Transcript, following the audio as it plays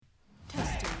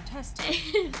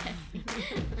Testing.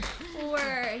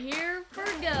 We're here for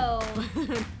go.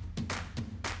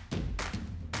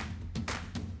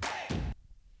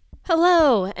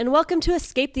 Hello, and welcome to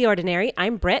Escape the Ordinary.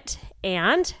 I'm Britt,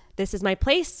 and this is my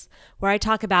place where I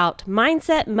talk about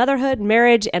mindset, motherhood,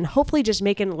 marriage, and hopefully just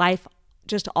making life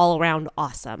just all around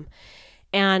awesome.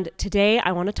 And today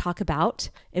I want to talk about,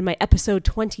 in my episode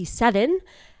 27,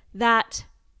 that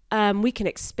we can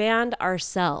expand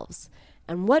ourselves.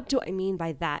 And what do I mean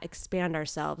by that, expand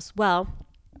ourselves? Well,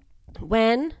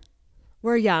 when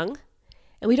we're young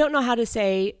and we don't know how to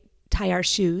say tie our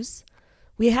shoes,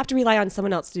 we have to rely on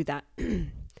someone else to do that.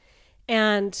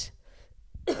 And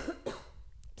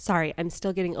sorry, I'm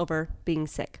still getting over being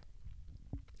sick.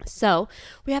 So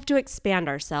we have to expand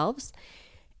ourselves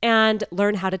and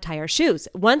learn how to tie our shoes.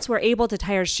 Once we're able to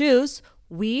tie our shoes,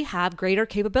 we have greater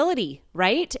capability,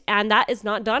 right? And that is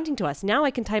not daunting to us. Now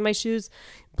I can tie my shoes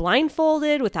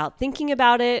blindfolded without thinking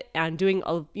about it and doing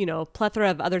a plethora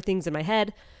of other things in my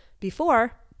head.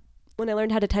 Before, when I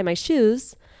learned how to tie my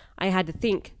shoes, I had to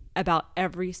think about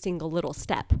every single little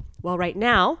step. Well, right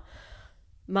now,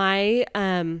 my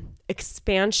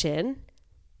expansion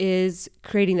is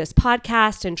creating this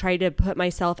podcast and try to put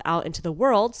myself out into the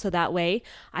world so that way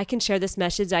I can share this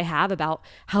message I have about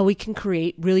how we can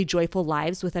create really joyful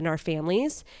lives within our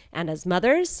families and as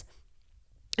mothers.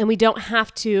 And we don't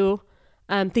have to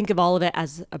think of all of it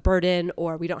as a burden,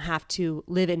 or we don't have to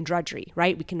live in drudgery,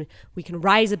 right? We can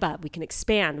rise above, we can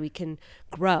expand, we can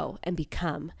grow and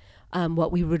become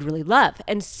what we would really love.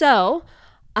 And so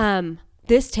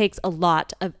this takes a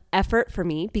lot of effort for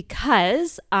me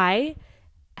because I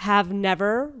have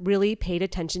never really paid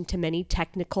attention to many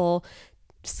technical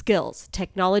skills.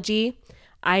 Technology,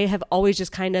 I have always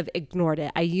just kind of ignored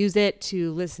it. I use it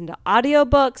to listen to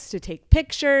audiobooks, to take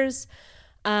pictures,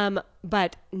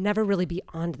 but never really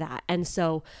beyond that. And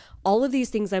so all of these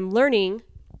things I'm learning,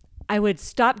 I'd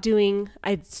stop doing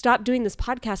this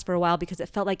podcast for a while because it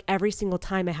felt like every single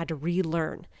time I had to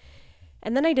relearn.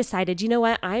 And then I decided, you know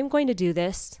what? I'm going to do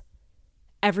this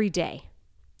every day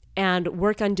and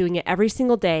work on doing it every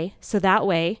single day. So that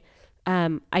way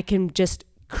I can just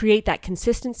create that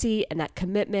consistency and that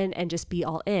commitment and just be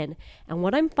all in. And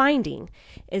what I'm finding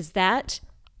is that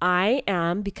I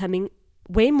am becoming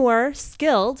way more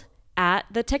skilled at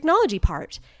the technology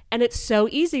part. And it's so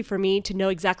easy for me to know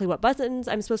exactly what buttons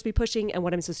I'm supposed to be pushing and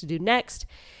what I'm supposed to do next.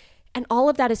 And all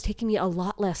of that is taking me a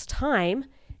lot less time,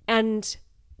 and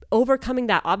overcoming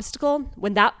that obstacle,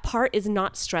 when that part is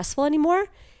not stressful anymore,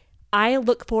 I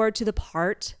look forward to the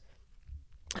part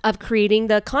of creating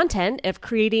the content, of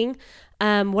creating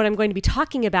what I'm going to be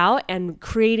talking about and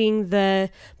creating the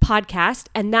podcast.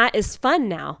 And that is fun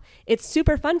now. It's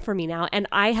super fun for me now. And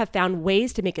I have found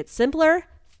ways to make it simpler,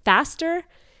 faster,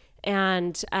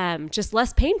 and just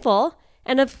less painful.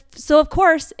 And so of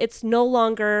course, it's no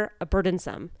longer a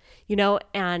burdensome,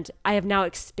 and I have now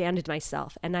expanded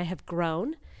myself and I have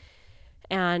grown.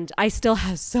 And I still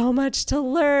have so much to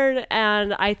learn.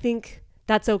 And I think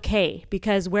that's okay,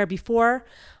 because where before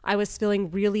I was feeling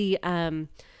really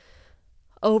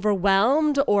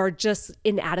overwhelmed, or just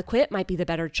inadequate might be the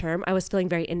better term. I was feeling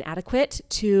very inadequate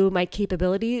to my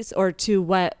capabilities or to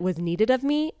what was needed of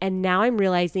me. And now I'm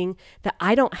realizing that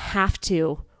I don't have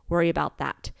to worry about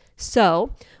that.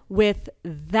 So with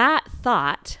that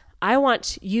thought, I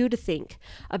want you to think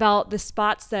about the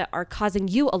spots that are causing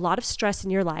you a lot of stress in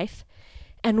your life.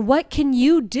 And what can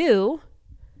you do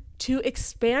to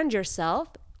expand yourself,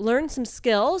 learn some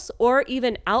skills, or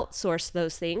even outsource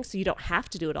those things so you don't have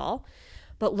to do it all.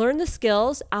 But learn the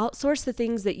skills, outsource the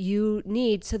things that you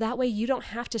need, so that way you don't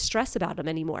have to stress about them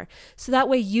anymore. So that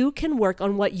way you can work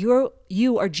on what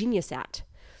you are genius at.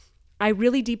 I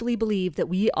really deeply believe that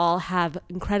we all have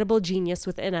incredible genius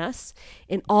within us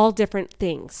in all different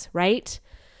things, right?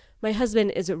 My husband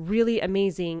is really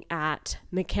amazing at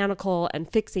mechanical and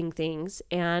fixing things,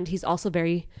 and he's also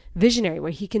very visionary, where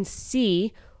he can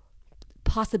see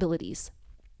possibilities.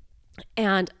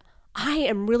 And I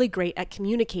am really great at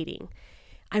communicating.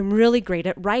 I'm really great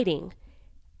at writing.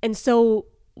 And so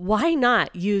why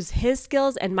not use his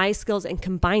skills and my skills and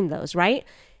combine those, right?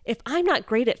 If I'm not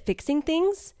great at fixing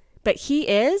things, but he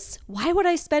is, why would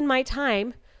I spend my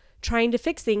time trying to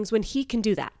fix things when he can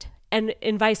do that? And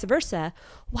vice versa,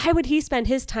 why would he spend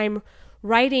his time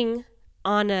writing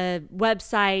on a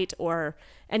website or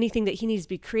anything that he needs to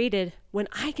be created when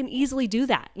I can easily do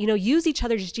that? Use each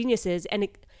other's geniuses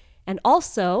and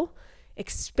also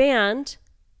expand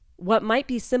what might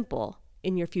be simple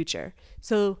in your future.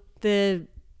 So the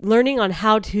learning on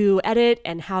how to edit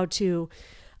and how to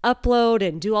upload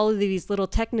and do all of these little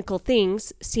technical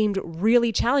things seemed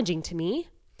really challenging to me.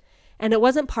 And it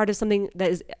wasn't part of something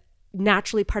that is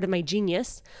naturally part of my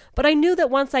genius, but I knew that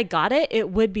once I got it, it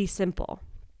would be simple.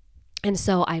 And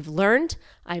so I've learned,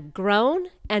 I've grown,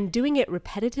 and doing it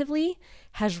repetitively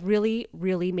has really,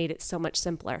 really made it so much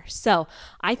simpler. So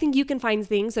I think you can find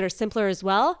things that are simpler as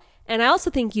well. And I also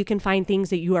think you can find things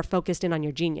that you are focused in on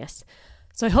your genius.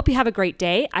 So I hope you have a great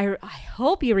day. I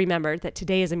hope you remember that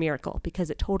today is a miracle, because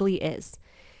it totally is.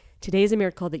 Today is a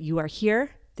miracle that you are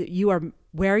here, that you are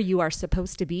where you are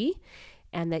supposed to be,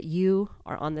 and that you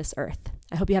are on this earth.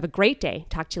 I hope you have a great day.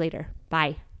 Talk to you later.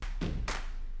 Bye.